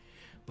with it.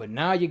 But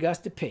now you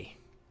got to pay.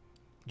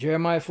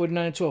 Jeremiah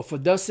 49:12. For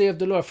thus saith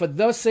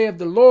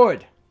the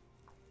Lord,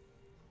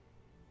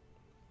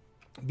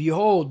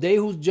 behold, they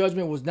whose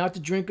judgment was not to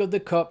drink of the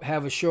cup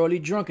have assuredly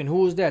drunken.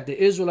 Who is that? The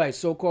Israelites,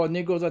 so-called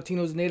Negros,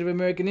 Latinos, and Native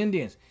American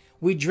Indians.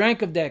 We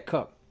drank of that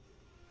cup.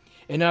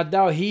 And art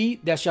thou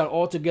he that shall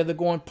altogether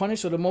go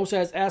unpunished? So the Most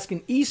High is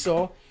asking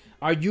Esau,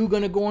 are you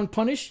going to go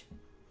unpunished?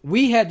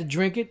 We had to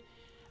drink it.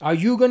 Are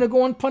you going to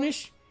go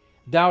unpunished?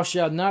 Thou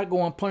shalt not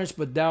go unpunished,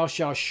 but thou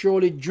shalt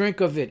surely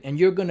drink of it. And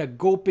you're going to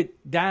gulp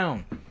it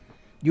down.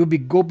 You'll be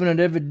gulping it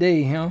every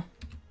day, huh?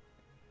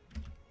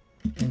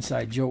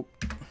 Inside joke.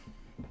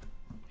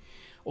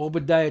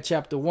 Obadiah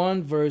chapter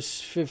 1,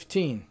 verse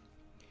 15.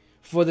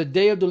 For the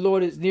day of the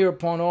Lord is near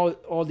upon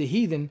all the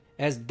heathen.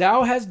 As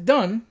thou hast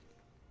done,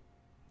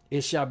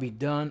 it shall be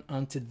done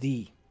unto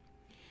thee.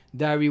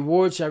 Thy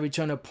reward shall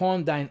return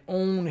upon thine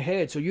own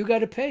head. So you got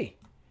to pay.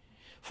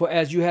 For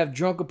as you have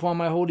drunk upon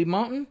my holy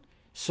mountain,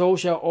 so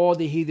shall all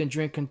the heathen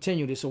drink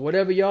continually. So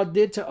whatever y'all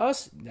did to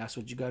us, that's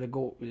what you got to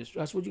go.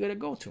 That's what you got to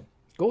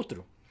go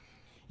through.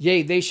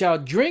 Yea, they shall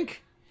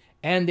drink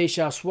and they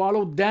shall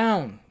swallow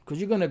down, because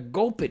you're going to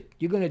gulp it.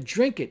 You're going to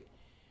drink it.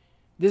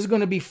 This is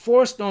going to be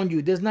forced on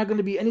you. There's not going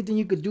to be anything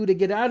you could do to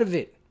get out of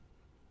it.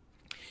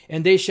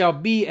 And they shall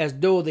be as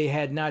though they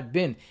had not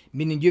been,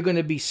 meaning you're going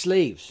to be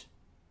slaves.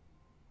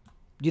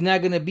 You're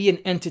not going to be an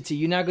entity.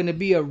 You're not going to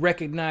be a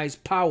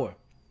recognized power.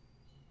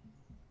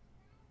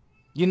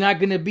 You're not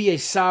going to be a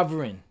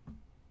sovereign.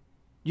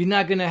 You're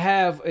not going to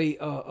have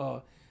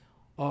a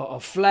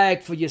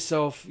flag for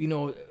yourself, you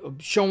know,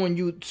 showing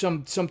you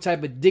some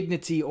type of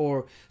dignity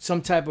or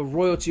some type of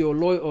royalty or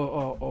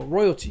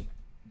royalty.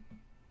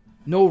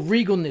 No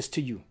regalness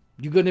to you.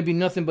 You're going to be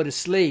nothing but a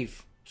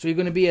slave. So you're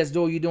going to be as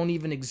though you don't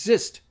even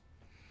exist.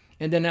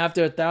 And then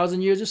after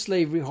 1,000 years of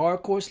slavery,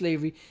 hardcore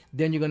slavery,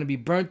 then you're going to be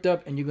burnt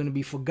up and you're going to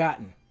be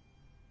forgotten.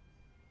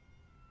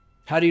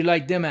 How do you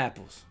like them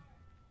apples?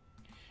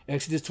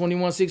 Exodus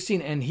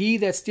 21:16. And he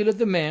that stealeth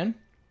the man,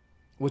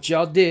 which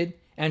y'all did,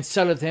 and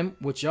selleth him,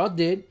 which y'all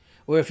did,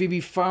 or if he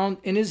be found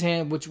in his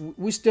hand, which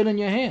we still in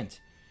your hands,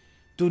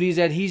 through these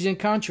adhesion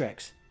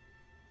contracts.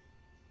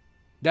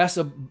 That's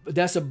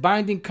a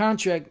binding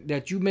contract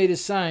that you made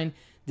us sign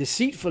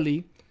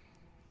deceitfully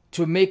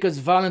to make us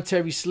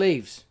voluntary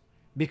slaves.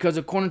 Because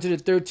according to the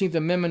 13th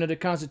Amendment of the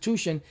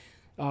Constitution,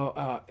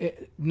 no,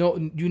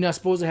 you're not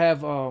supposed to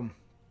have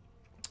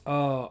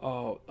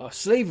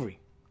slavery,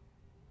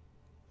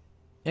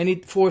 any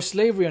forced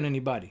slavery on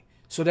anybody.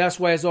 So that's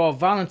why it's all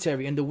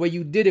voluntary. And the way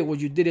you did it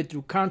was you did it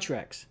through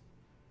contracts.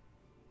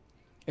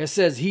 It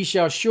says, he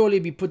shall surely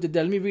be put to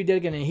death. Let me read that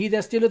again. And he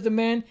that stealeth a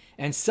man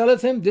and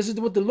selleth him, this is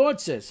what the Lord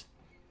says.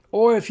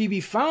 Or if he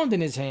be found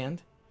in his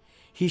hand,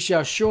 he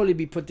shall surely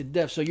be put to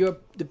death. So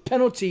the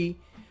penalty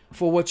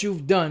for what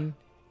you've done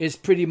is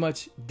pretty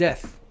much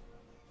death.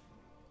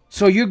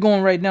 So you're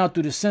going right now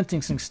through the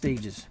sentencing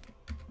stages.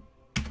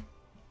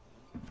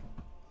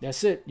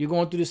 That's it. You're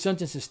going through the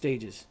sentencing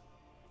stages.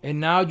 And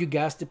now you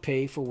got to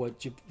pay for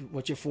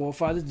what your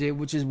forefathers did,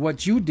 which is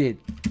what you did.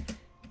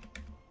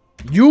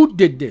 You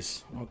did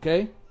this,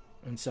 okay?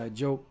 Inside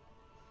joke.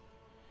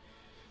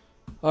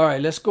 All right,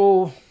 let's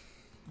go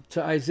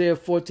to Isaiah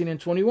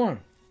 14:21.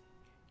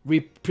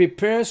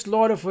 Prepare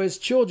slaughter for his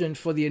children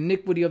for the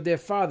iniquity of their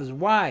fathers.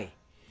 Why?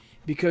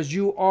 Because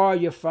you are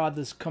your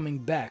fathers coming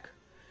back.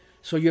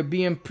 So you're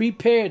being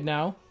prepared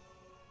now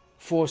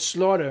for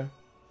slaughter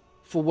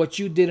for what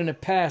you did in the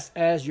past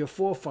as your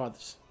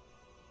forefathers.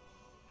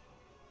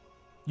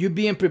 You're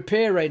being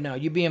prepared right now.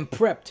 You're being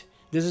prepped.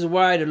 This is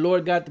why the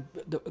Lord got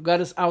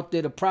us out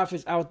there, the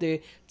prophets out there,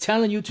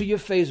 telling you to your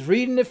face,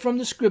 reading it from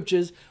the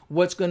scriptures,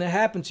 what's going to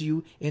happen to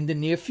you in the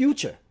near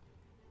future.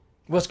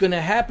 What's going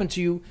to happen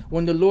to you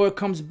when the Lord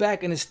comes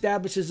back and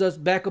establishes us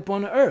back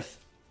upon the earth.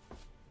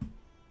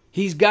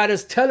 He's got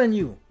us telling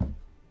you.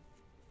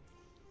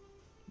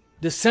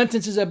 The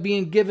sentences are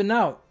being given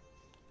out.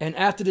 And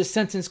after the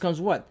sentence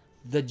comes what?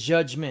 The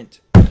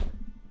judgment.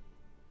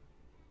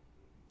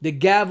 The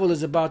gavel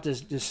is about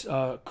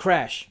to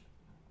crash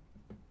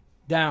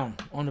down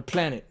on the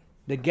planet.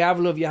 The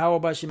gavel of Yahweh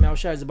B'Shem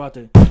Yahushua is about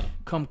to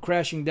come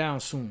crashing down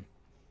soon.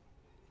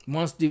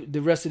 Once the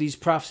rest of these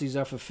prophecies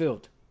are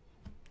fulfilled.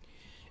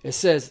 It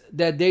says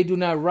that they do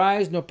not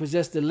rise nor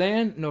possess the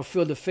land nor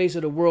fill the face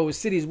of the world with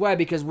cities. Why?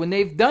 Because when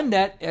they've done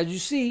that, as you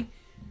see,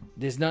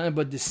 there's nothing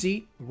but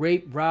deceit,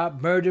 rape,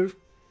 rob, murder.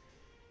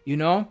 You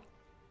know,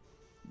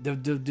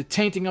 the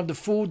tainting of the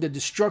food, the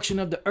destruction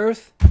of the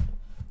earth,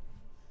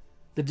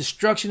 the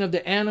destruction of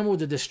the animal,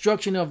 the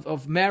destruction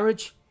of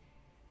marriage,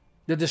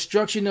 the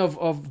destruction of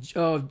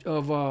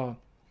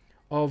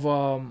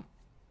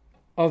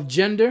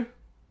gender,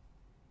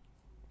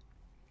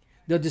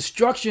 the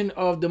destruction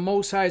of the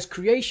Most High's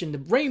creation, the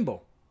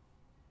rainbow.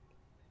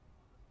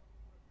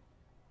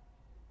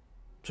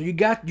 So you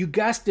got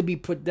to be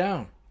put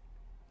down.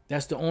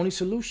 That's the only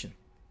solution.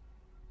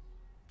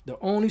 The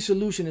only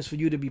solution is for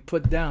you to be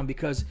put down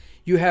because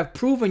you have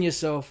proven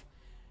yourself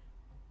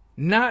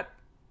not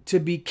to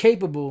be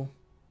capable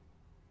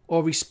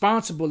or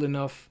responsible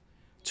enough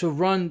to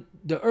run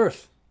the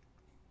earth.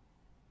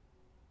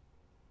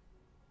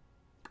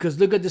 Because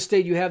look at the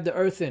state you have the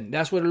earth in.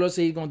 That's what the Lord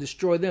said he's going to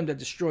destroy them that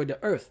destroy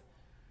the earth.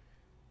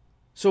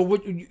 So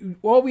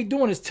all we're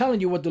doing is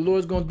telling you what the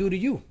Lord's going to do to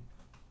you.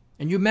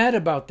 And you're mad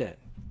about that.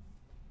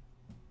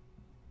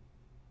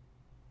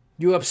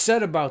 You're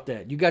upset about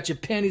that. You got your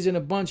panties in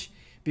a bunch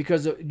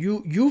because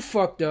you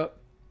fucked up.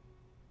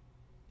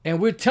 And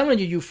we're telling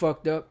you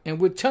fucked up. And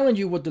we're telling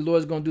you what the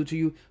Lord's going to do to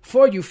you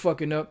for you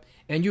fucking up.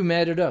 And you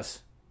mad at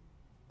us.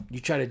 You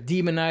try to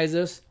demonize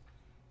us.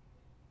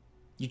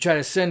 You try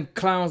to send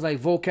clowns like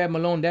Vocab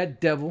Malone,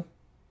 that devil,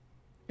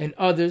 and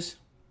others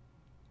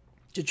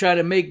to try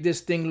to make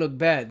this thing look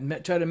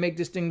bad. Try to make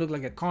this thing look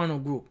like a carnal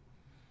group.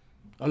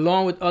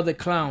 Along with other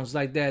clowns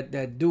like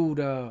that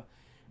dude,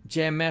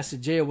 Jam Master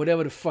Jay or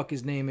whatever the fuck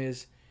his name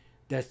is.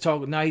 That's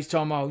talking. Now he's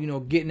talking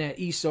about, getting at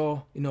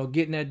Esau,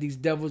 getting at these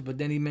devils, but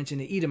then he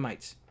mentioned the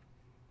Edomites.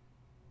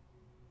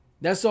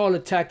 That's all the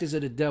tactics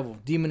of the devil.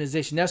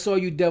 Demonization. That's all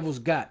you devils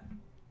got.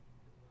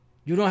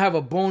 You don't have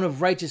a bone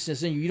of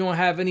righteousness in you. You don't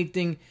have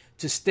anything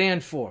to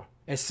stand for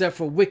except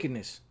for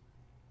wickedness.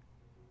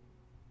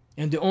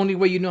 And the only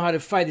way you know how to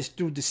fight is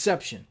through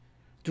deception.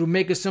 Through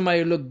making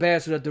somebody look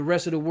bad so that the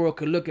rest of the world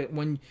can look at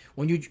when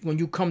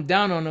you come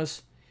down on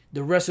us,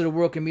 the rest of the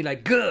world can be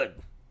like, good.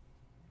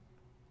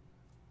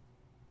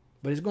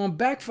 But it's going to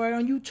backfire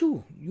on you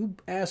too. You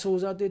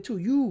assholes out there too.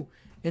 You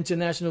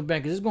international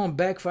bankers. It's going to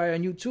backfire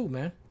on you too,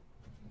 man.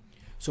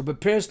 So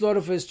prepare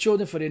slaughter for his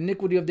children for the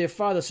iniquity of their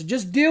fathers. So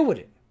just deal with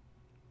it.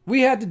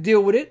 We had to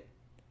deal with it.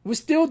 We're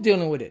still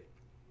dealing with it.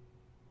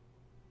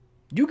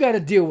 You got to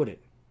deal with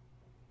it.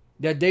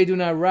 That they do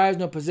not rise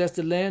nor possess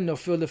the land nor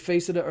fill the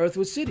face of the earth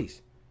with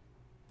cities.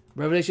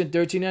 Revelation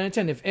 13, 9 and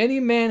 10. If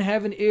any man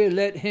have an ear,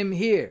 let him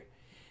hear.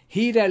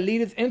 He that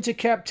leadeth into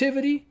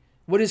captivity.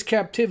 What is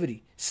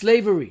captivity?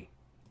 Slavery.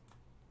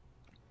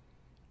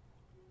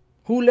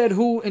 Who led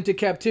who into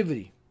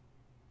captivity?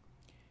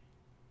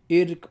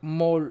 I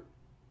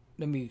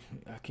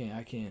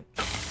can't.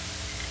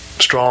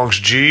 Strong's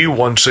G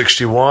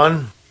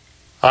 161.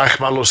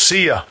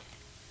 Achmalusia.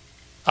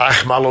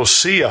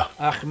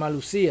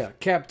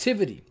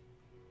 Captivity.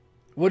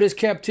 What is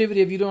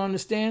captivity if you don't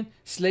understand?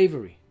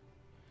 Slavery.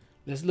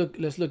 Let's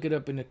look it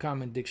up in the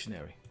Common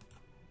Dictionary.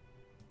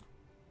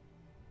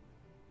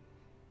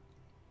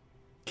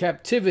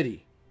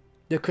 Captivity.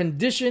 The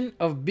condition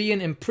of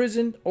being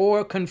imprisoned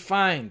or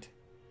confined.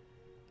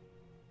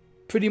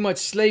 Pretty much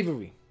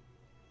slavery.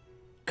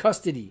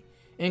 Custody,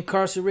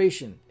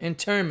 incarceration,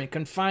 internment,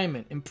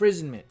 confinement,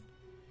 imprisonment,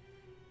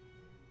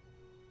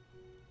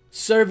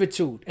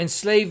 servitude,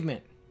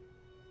 enslavement,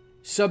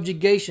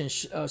 subjugation,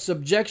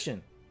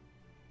 subjection,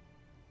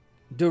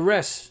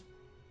 duress.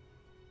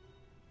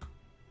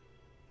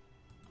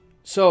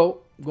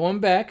 So, going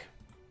back,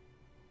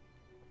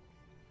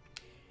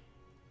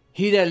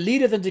 he that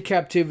leadeth into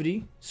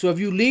captivity. So if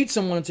you lead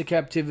someone into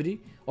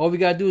captivity, all we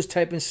got to do is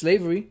type in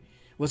slavery.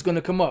 What's going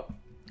to come up?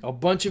 A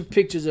bunch of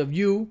pictures of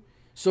you,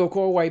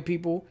 so-called white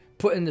people,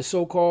 putting the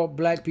so-called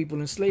black people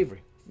in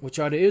slavery, which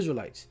are the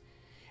Israelites.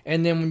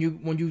 And then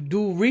when you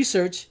do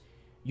research,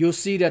 you'll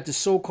see that the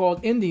so-called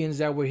Indians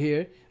that were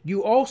here,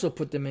 you also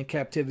put them in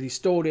captivity,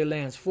 stole their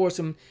lands, forced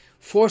them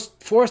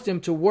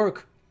to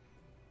work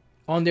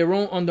on their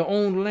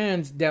own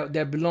lands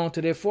that belonged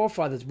to their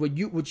forefathers,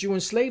 which you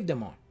enslaved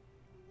them on.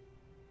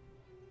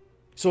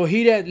 So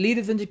he that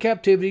leadeth into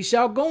captivity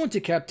shall go into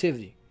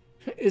captivity.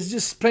 It's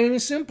just plain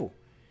and simple.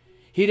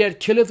 He that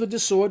killeth with the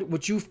sword,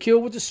 which you've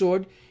killed with the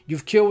sword,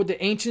 you've killed with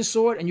the ancient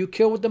sword, and you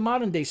kill with the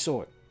modern day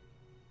sword.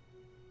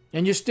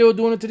 And you're still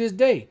doing it to this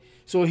day.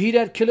 So he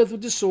that killeth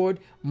with the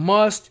sword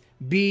must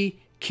be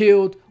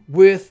killed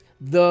with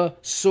the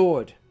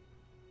sword.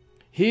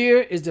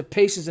 Here is the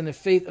patience and the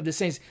faith of the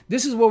saints.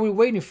 This is what we're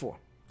waiting for.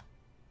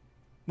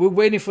 We're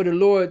waiting for the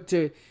Lord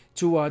to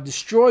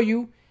destroy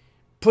you,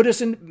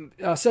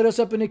 set us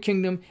up in the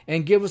kingdom,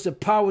 and give us the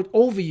power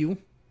over you,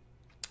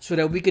 so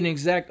that we can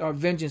exact our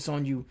vengeance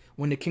on you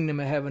when the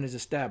kingdom of heaven is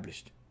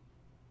established.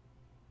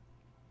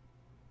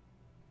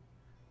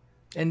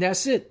 And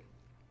that's it.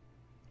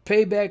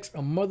 Payback's a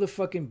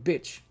motherfucking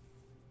bitch.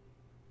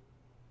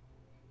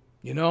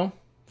 You know?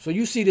 So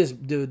you see this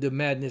the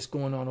madness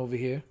going on over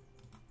here.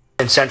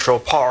 In Central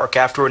Park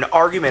after an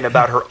argument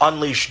about her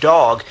unleashed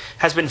dog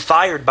has been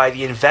fired by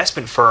the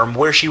investment firm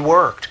where she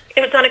worked.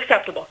 It's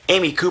unacceptable.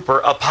 Amy Cooper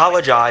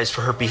apologized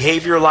for her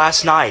behavior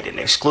last night in an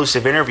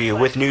exclusive interview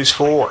with News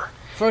 4.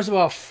 First of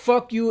all,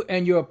 fuck you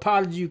and your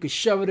apology. You can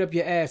shove it up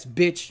your ass,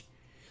 bitch.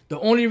 The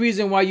only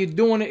reason why you're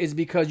doing it is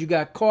because you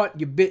got caught.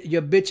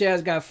 Your bitch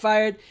ass got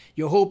fired.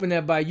 You're hoping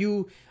that by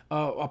you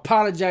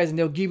apologizing,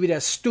 they'll give you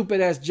that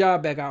stupid ass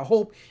job back. I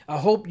hope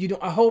you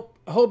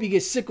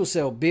get sickle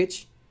cell,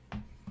 bitch.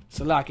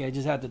 Salaki, I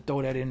just had to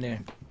throw that in there.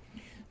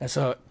 That's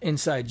an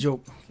inside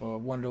joke for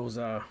one of those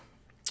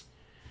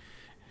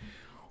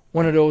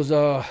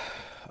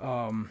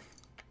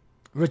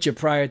Richard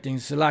Pryor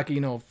things. Salaki,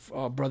 you know,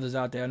 brothers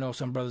out there. I know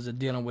some brothers are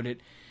dealing with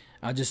it.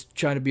 I'm just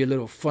trying to be a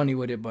little funny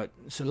with it, but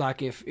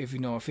Salaki,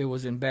 if it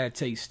was in bad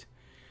taste.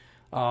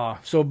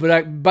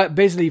 But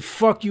basically,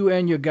 fuck you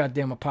and your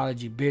goddamn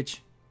apology,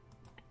 bitch.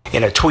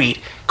 In a tweet,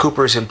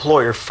 Cooper's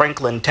employer,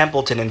 Franklin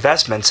Templeton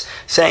Investments,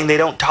 saying they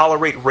don't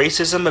tolerate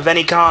racism of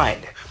any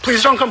kind.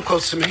 Please don't come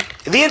close to me.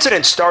 The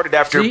incident started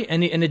after... See,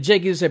 and the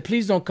Jake said,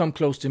 please don't come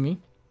close to me.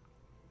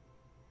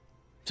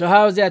 So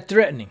how is that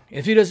threatening?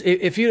 If you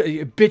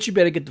bitch, you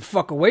better get the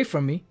fuck away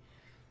from me.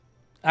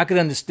 I could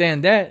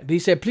understand that. But he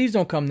said, please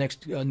don't come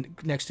next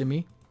to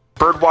me.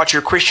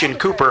 Birdwatcher Christian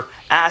Cooper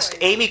asked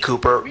Amy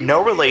Cooper,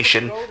 no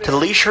relation, to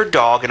leash her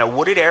dog in a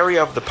wooded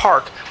area of the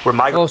park where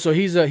migratory... Oh, so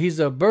he's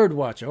a bird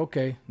watcher.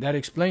 Okay, that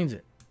explains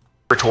it.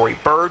 Migratory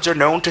birds are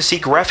known to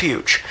seek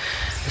refuge.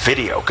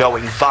 Video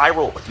going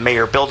viral with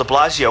Mayor Bill de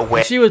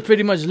Blasio she was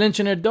pretty much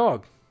lynching her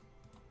dog.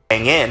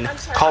 In,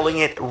 calling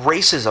it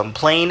racism,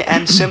 plain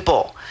and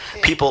simple.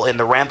 People in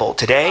the Ramble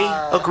today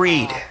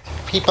agreed.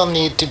 People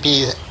need to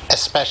be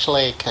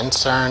especially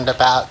concerned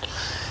about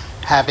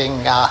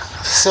having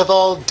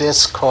civil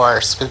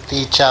discourse with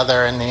each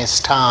other in these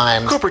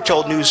times. Cooper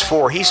told News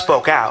 4 he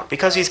spoke out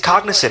because he's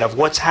cognizant of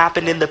what's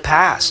happened in the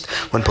past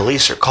when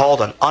police are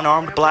called on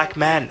unarmed black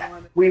men.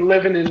 We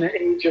live in an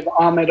age of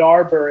Ahmaud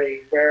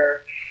Arbery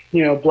where,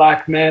 you know,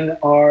 black men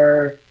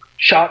are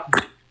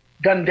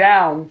gunned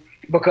down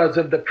because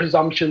of the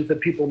presumptions that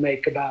people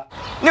make about.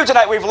 New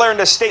tonight, we've learned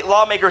that state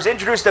lawmakers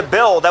introduced a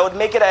bill that would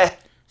make it a...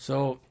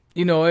 So,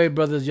 you know, hey,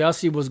 brothers, y'all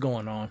see what's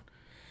going on.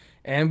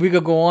 And we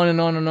could go on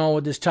and on and on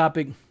with this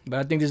topic, but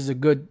I think this is a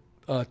good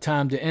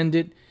time to end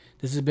it.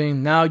 This has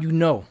been Now You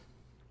Know.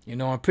 You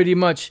know, and pretty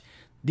much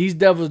these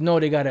devils know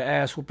they got an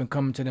ass whooping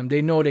coming to them.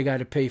 They know they got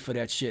to pay for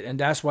that shit. And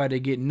that's why they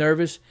get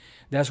nervous.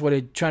 That's why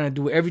they're trying to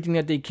do everything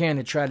that they can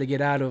to try to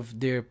get out of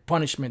their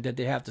punishment that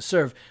they have to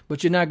serve.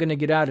 But you're not going to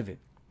get out of it.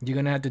 You're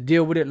going to have to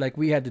deal with it like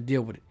we had to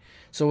deal with it.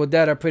 So with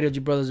that, I pray that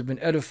you brothers have been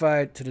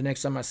edified. To the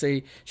next time I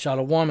say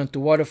shalom and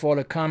through water for all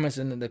the comments.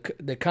 And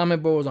the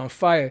comment board was on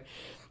fire.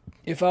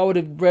 If I would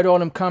have read all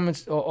them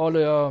comments or all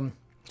the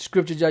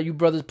scriptures that you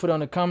brothers put on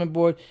the comment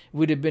board,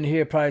 we'd have been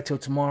here probably till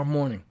tomorrow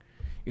morning.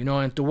 You know,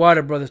 and the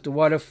water, brothers, the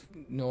water,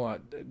 you know,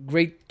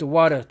 great the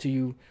water to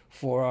you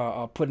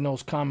for putting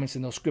those comments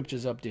and those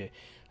scriptures up there.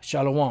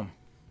 Shalom.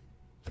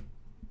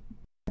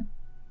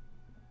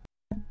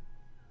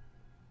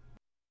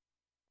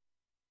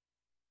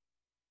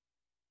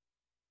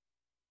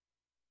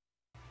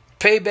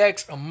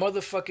 Payback's a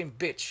motherfucking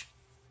bitch.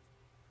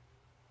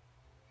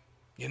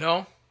 You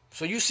know?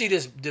 So you see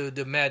this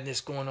the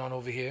madness going on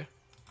over here.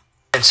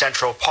 In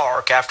Central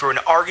Park after an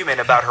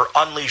argument about her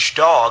unleashed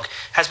dog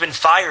has been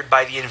fired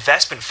by the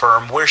investment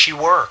firm where she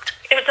worked.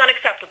 It's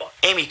unacceptable.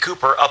 Amy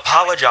Cooper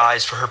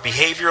apologized for her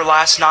behavior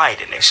last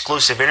night in an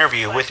exclusive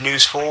interview with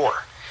News 4.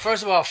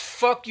 First of all,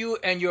 fuck you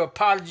and your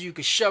apology. You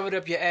can shove it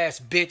up your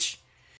ass, bitch.